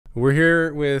We're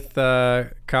here with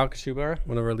Kyle Kashubar,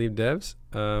 one of our lead devs.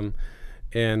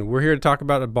 And we're here to talk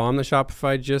about a bomb that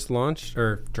Shopify just launched,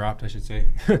 or dropped, I should say.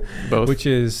 Both. Which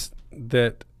is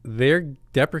that they're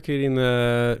deprecating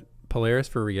the Polaris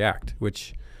for React,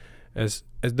 which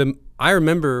I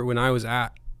remember when I was at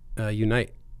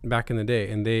Unite back in the day,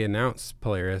 and they announced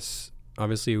Polaris.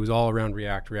 Obviously, it was all around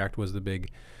React. React was the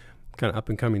big kind of up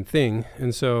and coming thing.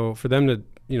 And so for them to,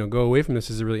 go away from this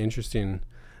is a really interesting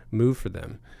move for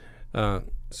them.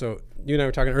 So you and I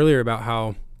were talking earlier about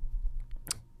how,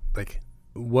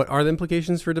 what are the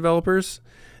implications for developers,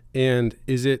 and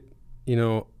is it,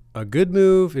 a good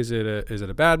move? Is it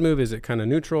a bad move? Is it kind of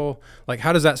neutral? Like,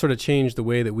 how does that sort of change the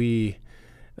way that we,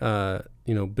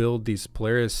 build these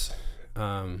Polaris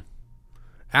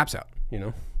apps out?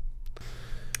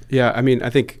 Yeah, I mean, I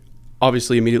think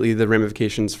obviously immediately the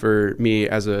ramifications for me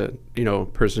as a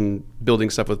person building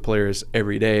stuff with Polaris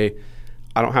every day,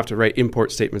 I don't have to write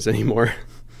import statements anymore,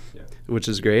 which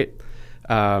is great.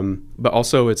 But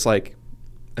also it's like,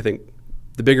 I think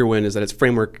the bigger win is that it's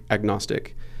framework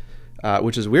agnostic,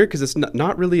 which is weird because it's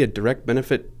not really a direct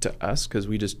benefit to us because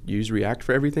we just use React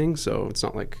for everything. So it's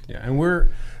not like and we're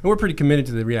pretty committed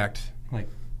to the React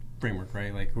framework,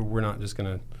 right? Like we're not just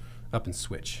gonna up and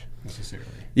switch necessarily.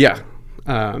 Yeah.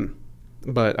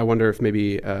 But I wonder if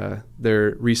maybe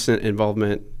their recent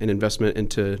involvement and investment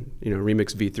into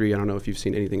Remix V3. I don't know if you've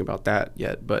seen anything about that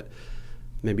yet, but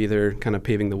maybe they're kind of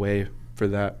paving the way for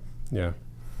that. Yeah,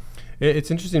 it's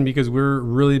interesting because we're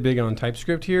really big on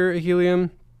TypeScript here at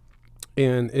Helium,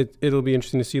 and it'll be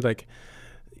interesting to see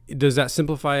does that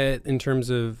simplify it in terms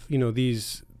of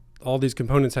all these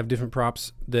components have different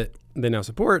props that they now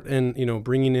support, and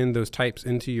bringing in those types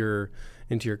into your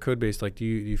code base. Do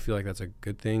you feel like that's a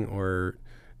good thing, or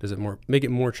does it make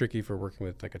it more tricky for working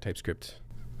with a TypeScript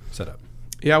setup?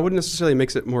 Yeah, I wouldn't necessarily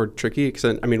makes it more tricky because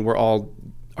we're all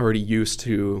already used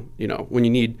to when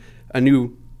you need a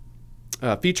new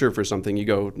feature for something, you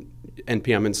go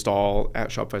npm install at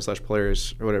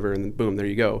Shopify/Polaris or whatever, and boom, there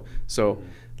you go. So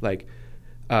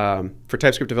for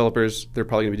TypeScript developers, they're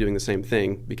probably going to be doing the same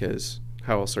thing because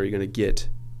how else are you going to get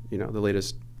the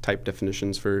latest type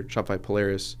definitions for Shopify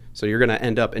Polaris? So you're going to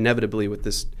end up inevitably with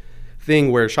this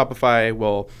thing where Shopify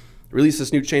will release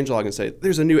this new changelog and say,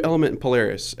 there's a new element in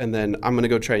Polaris, and then I'm going to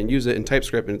go try and use it in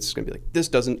TypeScript, and it's going to be like, this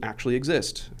doesn't actually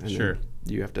exist. And sure.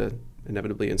 Then you have to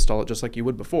inevitably install it just like you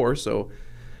would before. So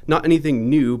not anything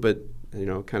new, but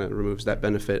kind of removes that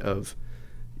benefit of,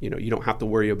 you don't have to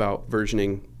worry about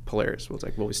versioning Polaris. Well, it's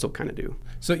like, well, we still kind of do.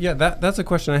 So yeah, that's a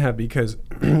question I have because,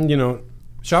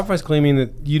 Shopify's claiming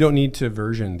that you don't need to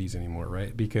version these anymore,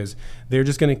 right? Because they're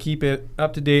just going to keep it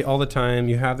up to date all the time.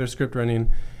 You have their script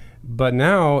running. But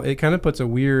now it kind of puts a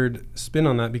weird spin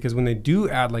on that because when they do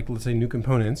add, let's say, new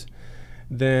components,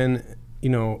 then,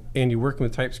 and you're working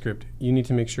with TypeScript, you need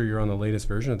to make sure you're on the latest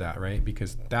version of that, right?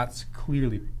 Because that's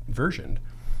clearly versioned.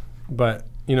 But,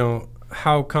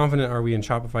 how confident are we in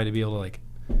Shopify to be able to,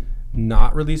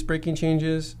 not release breaking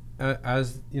changes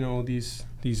as,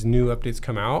 these new updates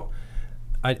come out?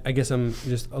 I guess I'm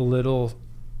just a little,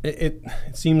 it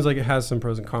seems like it has some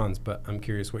pros and cons, but I'm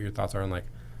curious what your thoughts are on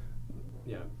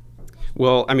yeah.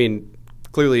 Well,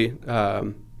 clearly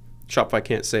Shopify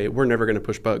can't say we're never going to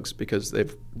push bugs because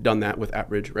they've done that with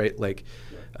AppBridge,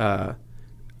 right?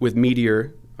 With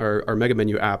Meteor, our mega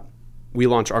menu app, we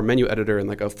launch our menu editor in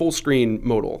a full screen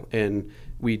modal, and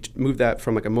we move that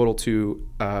from a modal to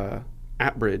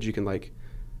AppBridge. You can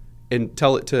and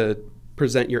tell it to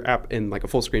present your app in a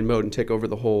full screen mode and take over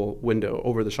the whole window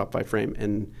over the Shopify frame.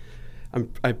 And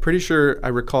I'm pretty sure I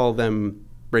recall them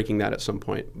breaking that at some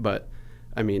point, but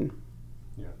they're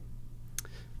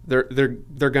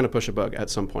going to push a bug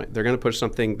at some point. They're going to push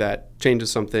something that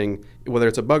changes something, whether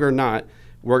it's a bug or not.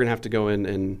 We're going to have to go in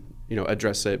and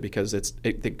address it because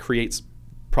it creates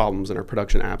problems in our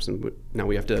production apps, and now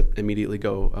we have to immediately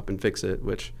go up and fix it,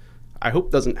 which I hope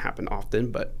doesn't happen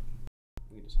often, but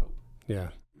we just hope. Yeah.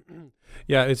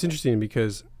 Yeah, it's interesting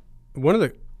because one of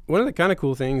the kind of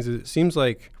cool things is it seems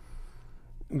like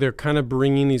they're kind of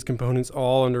bringing these components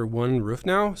all under one roof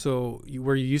now. So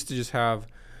where you used to just have,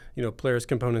 Polaris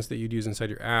components that you'd use inside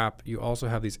your app, you also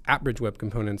have these AppBridge Web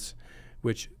Components,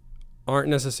 which aren't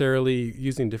necessarily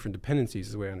using different dependencies,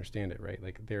 is the way I understand it, right?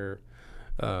 They're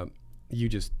you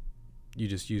just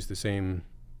use the same.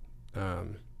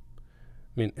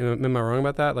 Am I wrong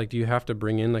about that? Do you have to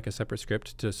bring in a separate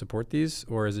script to support these,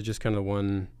 or is it just kind of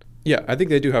one? Yeah, I think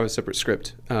they do have a separate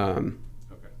script. Okay.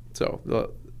 So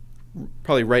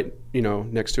probably right,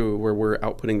 next to where we're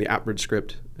outputting the AppBridge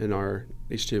script in our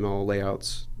HTML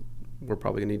layouts, we're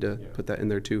probably gonna need to put that in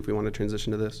there too if we want to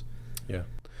transition to this. Yeah.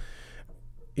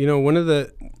 One of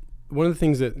the one of the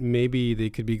things that maybe they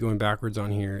could be going backwards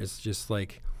on here is just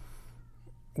like,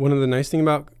 one of the nice thing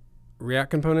about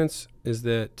React components is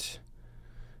that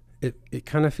it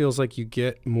kind of feels like you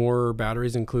get more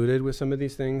batteries included with some of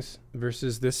these things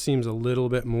versus this seems a little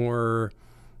bit more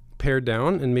pared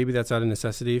down, and maybe that's out of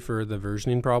necessity for the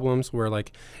versioning problems where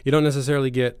like you don't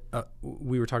necessarily get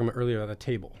we were talking about earlier about the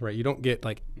table, right? You don't get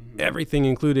like everything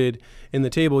included in the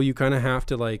table. You kind of have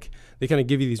to like, they kind of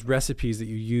give you these recipes that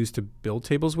you use to build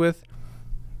tables with.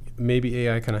 Maybe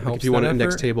AI kind of helps. If you want an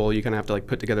index table, you kind of have to like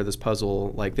put together this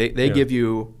puzzle. Like they give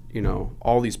you, you know,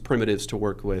 all these primitives to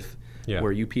work with,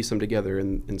 where you piece them together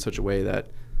in such a way that,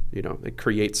 you know, it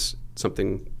creates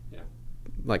something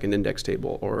like an index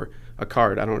table or a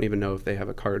card. I don't even know if they have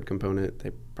a card component.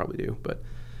 They probably do, but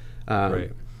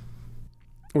right.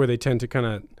 Where they tend to kind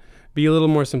of be a little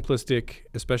more simplistic,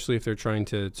 especially if they're trying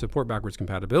to support backwards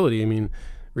compatibility. I mean,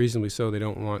 reasonably so. They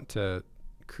don't want to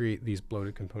create these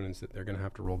bloated components that they're going to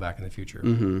have to roll back in the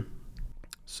future.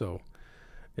 So,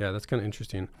 yeah, that's kind of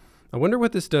interesting. I wonder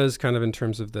what this does kind of in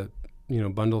terms of the, you know,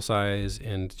 bundle size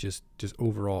and just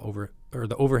overall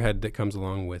the overhead that comes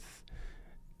along with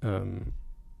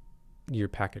your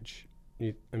package.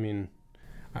 I mean,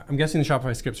 I'm guessing the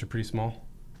Shopify scripts are pretty small.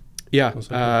 Yeah,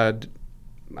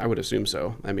 I would assume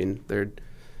so. I mean, they're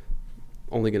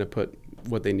only going to put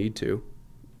what they need to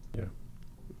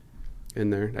in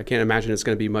there. I can't imagine it's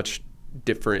going to be much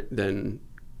different than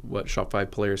what Shopify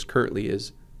Polaris currently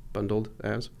is bundled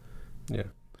as. Yeah.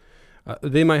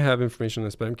 They might have information on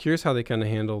this, but I'm curious how they kind of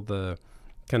handle the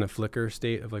kind of flicker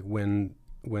state of like when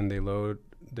they load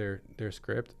their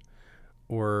script,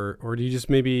 or do you just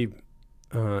maybe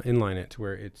inline it to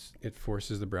where it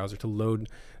forces the browser to load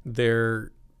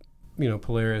their, you know,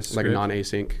 Polaris like script.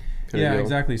 non-async. Yeah,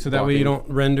 exactly. So that way you don't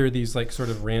render these like sort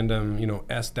of random, you know,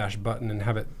 S dash button and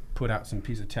have it put out some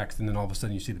piece of text and then all of a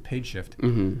sudden you see the page shift.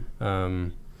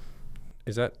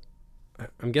 Is that?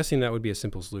 I'm guessing that would be a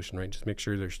simple solution, right? Just make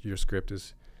sure your script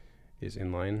is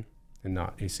inline and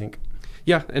not async.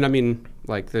 Yeah, and I mean,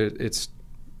 like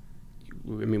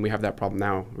we have that problem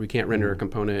now. We can't render a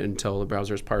component until the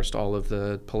browser's parsed all of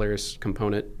the Polaris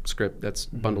component script that's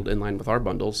bundled inline with our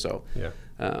bundles. So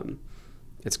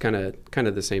it's kind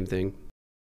of the same thing.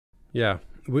 Yeah.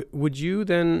 Would you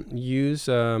then use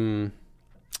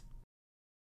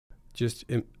just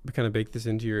kind of bake this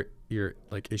into your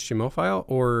like HTML file,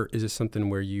 or is it something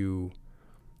where you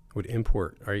would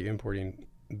import? Are you importing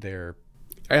their?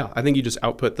 Yeah, I think you just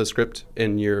output the script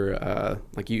in your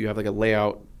like you have like a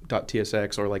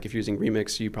layout.tsx, or like if you're using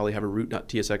Remix, you probably have a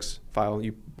root.tsx file.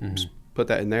 You put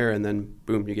that in there, and then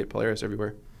boom, you get Polaris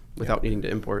everywhere without needing to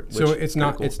import. So it's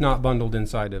not bundled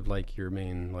inside of like your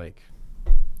main like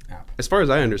app. As far as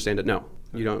I understand it, no.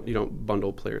 You don't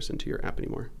bundle Polaris into your app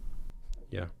anymore.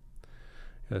 Yeah.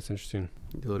 That's interesting.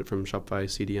 You load it from Shopify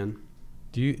CDN.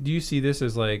 Do you see this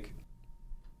as like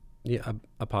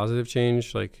a positive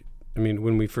change? Like, I mean,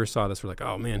 when we first saw this, we're like,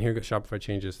 oh man, here Shopify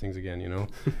changes things again, you know?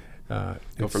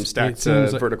 Go from stack to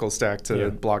vertical stack to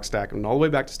block stack and all the way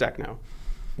back to stack now.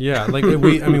 Yeah, like we've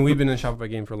been in the Shopify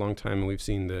game for a long time and we've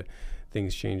seen the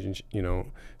things change, and you know,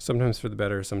 sometimes for the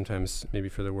better, sometimes maybe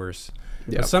for the worse.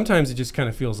 Yeah. But sometimes it just kind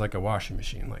of feels like a washing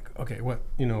machine. Like, okay, what,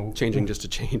 you know, changing just to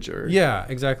change, or yeah,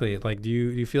 exactly. Like, do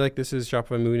you feel like this is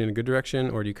Shopify moving in a good direction,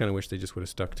 or do you kind of wish they just would have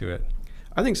stuck to it?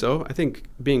 I think so. I think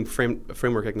being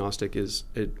framework agnostic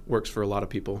it works for a lot of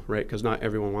people, right? Because not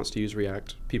everyone wants to use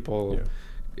React. People,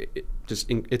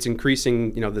 it's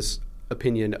increasing, you know, this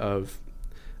opinion of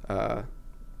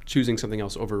choosing something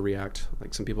else over React.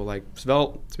 Like some people like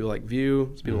Svelte, some people like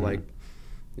Vue, some people like,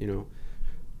 you know,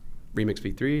 Remix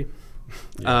v3.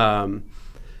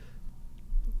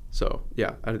 So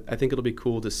yeah, I think it'll be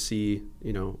cool to see,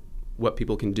 you know, what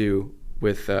people can do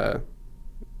with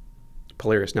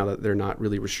Polaris now that they're not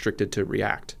really restricted to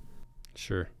React.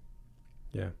 Sure.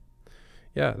 Yeah.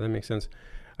 Yeah, that makes sense.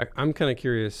 I'm kind of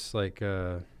curious, like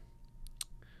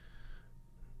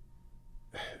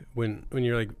when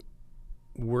you're like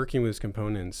working with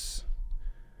components,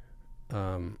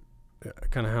 kind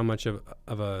of how much of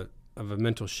a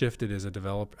mental shift it is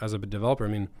as a developer. I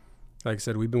mean, like I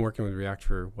said, we've been working with React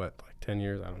for like 10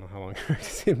 years. I don't know how long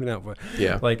it's been out, but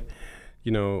like,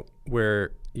 you know,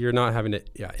 where you're not having to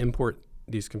import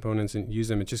these components and use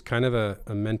them. It's just kind of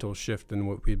a mental shift than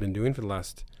what we've been doing for the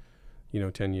last, you know,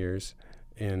 10 years.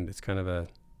 And it's kind of a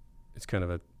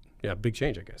big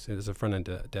change, I guess. It is a front end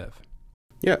dev.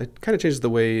 Yeah, it kind of changes the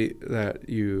way that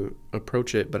you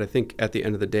approach it, but I think at the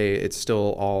end of the day, it's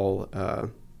still all,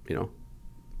 you know,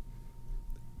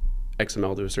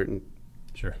 XML to a certain,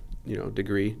 you know,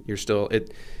 degree. You're still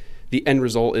the end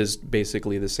result is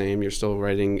basically the same. You're still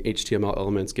writing HTML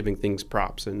elements, giving things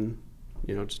props, and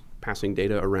just passing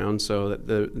data around. So that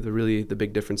the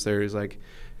big difference there is like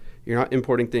you're not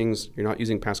importing things, you're not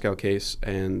using Pascal case,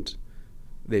 and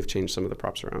they've changed some of the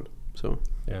props around. So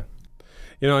yeah,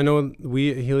 I know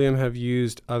we at Helium have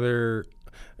used other.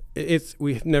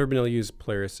 We've never been able to use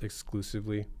Polaris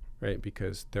exclusively, right?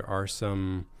 Because there are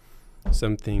some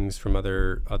things from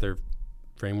other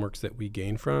frameworks that we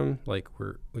gain from, like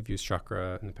we've used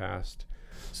Chakra in the past.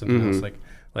 Something else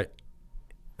like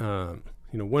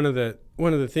one of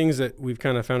the things that we've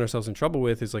kind of found ourselves in trouble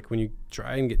with is like when you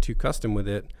try and get too custom with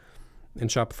it, and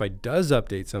Shopify does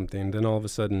update something, then all of a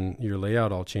sudden your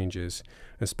layout all changes.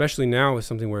 Especially now with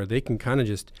something where they can kind of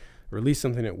just release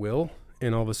something at will,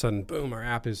 and all of a sudden, boom, our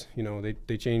app is,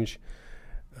 they change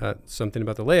something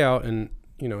about the layout. And,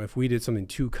 if we did something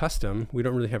too custom, we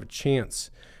don't really have a chance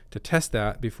to test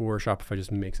that before Shopify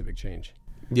just makes a big change.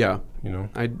 Yeah.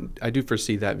 I do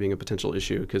foresee that being a potential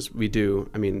issue because we do,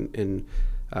 in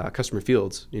customer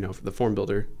fields, for the form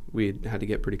builder, we had to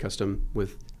get pretty custom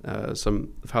with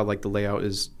some of how like the layout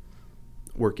is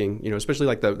working, especially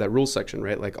like that rules section,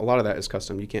 right? Like a lot of that is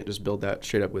custom. You can't just build that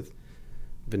straight up with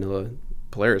vanilla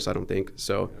Polaris, I don't think.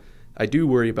 So I do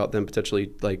worry about them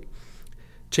potentially like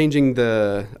changing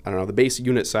the base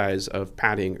unit size of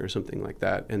padding or something like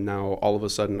that. And now all of a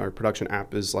sudden our production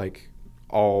app is like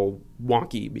all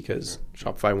wonky because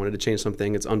Shopify wanted to change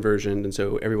something. It's unversioned, and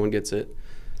so everyone gets it.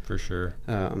 For sure.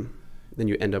 Then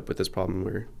you end up with this problem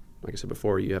where, like I said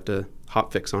before, you have to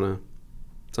hot fix on a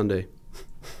Sunday.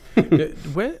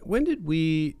 When did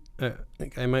we?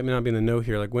 I might not be in the know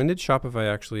here. Like, when did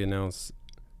Shopify actually announce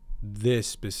this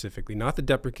specifically? Not the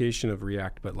deprecation of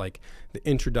React, but like the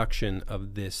introduction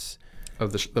of this.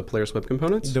 Of the Polaris Web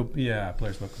Components?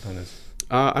 Polaris Web Components.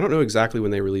 I don't know exactly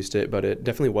when they released it, but it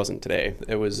definitely wasn't today.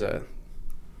 It was, I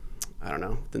don't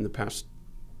know, within the past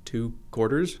 2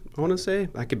 quarters, I want to say.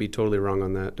 I could be totally wrong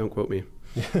on that. Don't quote me.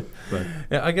 But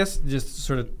yeah, I guess just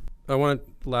sort of, I want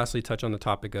to lastly touch on the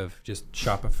topic of just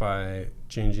Shopify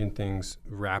changing things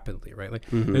rapidly, right? Like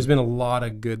there's been a lot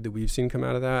of good that we've seen come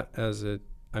out of that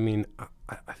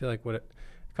I feel like a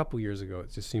couple years ago,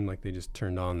 it just seemed like they just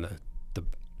turned on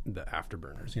the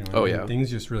afterburners, things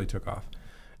just really took off.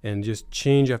 And just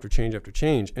change after change after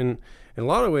change. And in a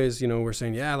lot of ways, we're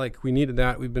saying, like we needed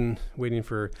that. We've been waiting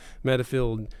for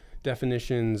meta-field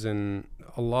definitions and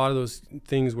a lot of those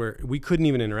things where we couldn't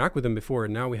even interact with them before.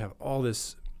 And now we have all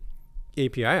this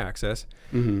API access.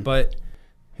 But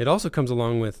it also comes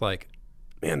along with like,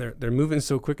 man, they're moving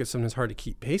so quick, it's sometimes hard to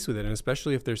keep pace with it. And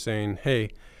especially if they're saying, hey,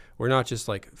 we're not just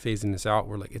like phasing this out.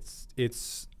 We're like,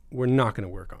 we're not going to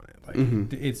work on it. Like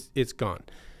it's gone.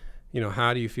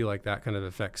 How do you feel like that kind of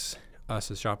affects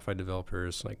us as Shopify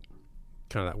developers, like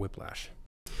kind of that whiplash?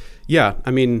 Yeah,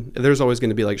 there's always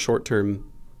going to be like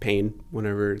short-term pain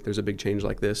whenever there's a big change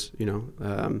like this.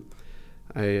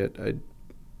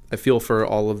 I feel for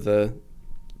all of the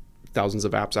thousands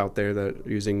of apps out there that are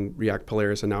using React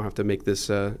Polaris and now have to make this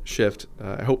shift.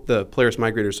 I hope the Polaris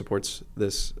migrator supports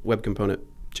this web component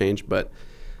change, but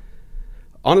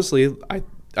honestly,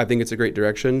 I think it's a great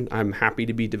direction. I'm happy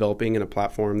to be developing in a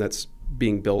platform that's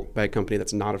being built by a company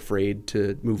that's not afraid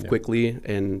to move quickly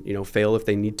and fail if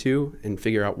they need to and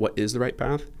figure out what is the right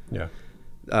path. Yeah.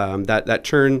 That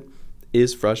churn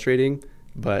is frustrating,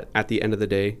 but at the end of the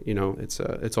day,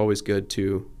 it's always good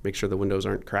to make sure the windows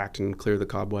aren't cracked and clear the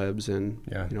cobwebs and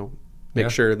make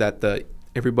sure that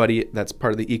everybody that's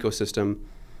part of the ecosystem,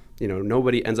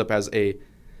 nobody ends up as a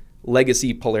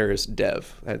legacy Polaris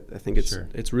dev. I think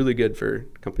it's really good for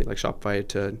a company like Shopify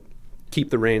to keep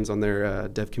the reins on their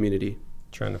dev community.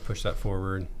 Trying to push that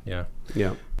forward. Yeah.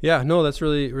 No, that's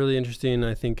really, really interesting.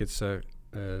 I think it's a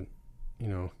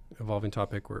evolving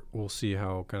topic where we'll see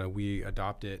how kind of we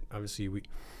adopt it. Obviously, we,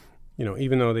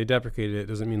 even though they deprecated it,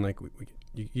 doesn't mean like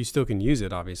you still can use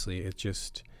it. Obviously,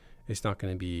 it's not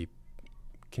going to be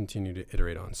continue to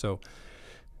iterate on. So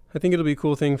I think it'll be a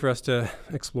cool thing for us to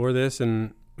explore this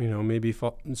and maybe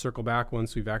circle back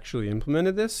once we've actually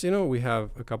implemented this. We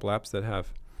have a couple apps that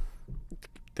have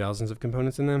thousands of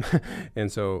components in them.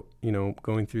 And so,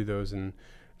 going through those and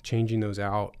changing those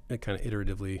out kind of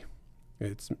iteratively,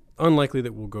 it's unlikely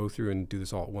that we'll go through and do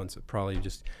this all at once. It probably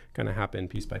just kind of happen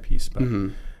piece by piece. But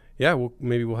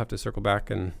maybe we'll have to circle back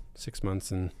in 6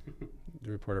 months and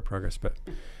report our progress. But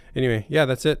anyway,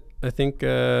 that's it. I think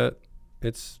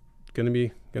it's going to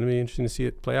be interesting to see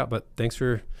it play out. But thanks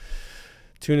for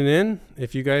tuning in.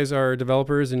 If you guys are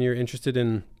developers and you're interested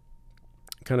in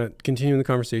kind of continuing the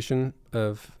conversation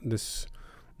of this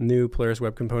new Polaris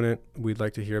web component, we'd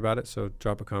like to hear about it. So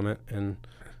drop a comment, and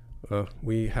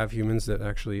we have humans that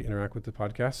actually interact with the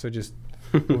podcast. So just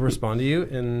we'll respond to you,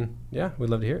 and we'd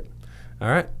love to hear it. All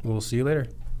right. We'll see you later.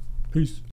 Peace.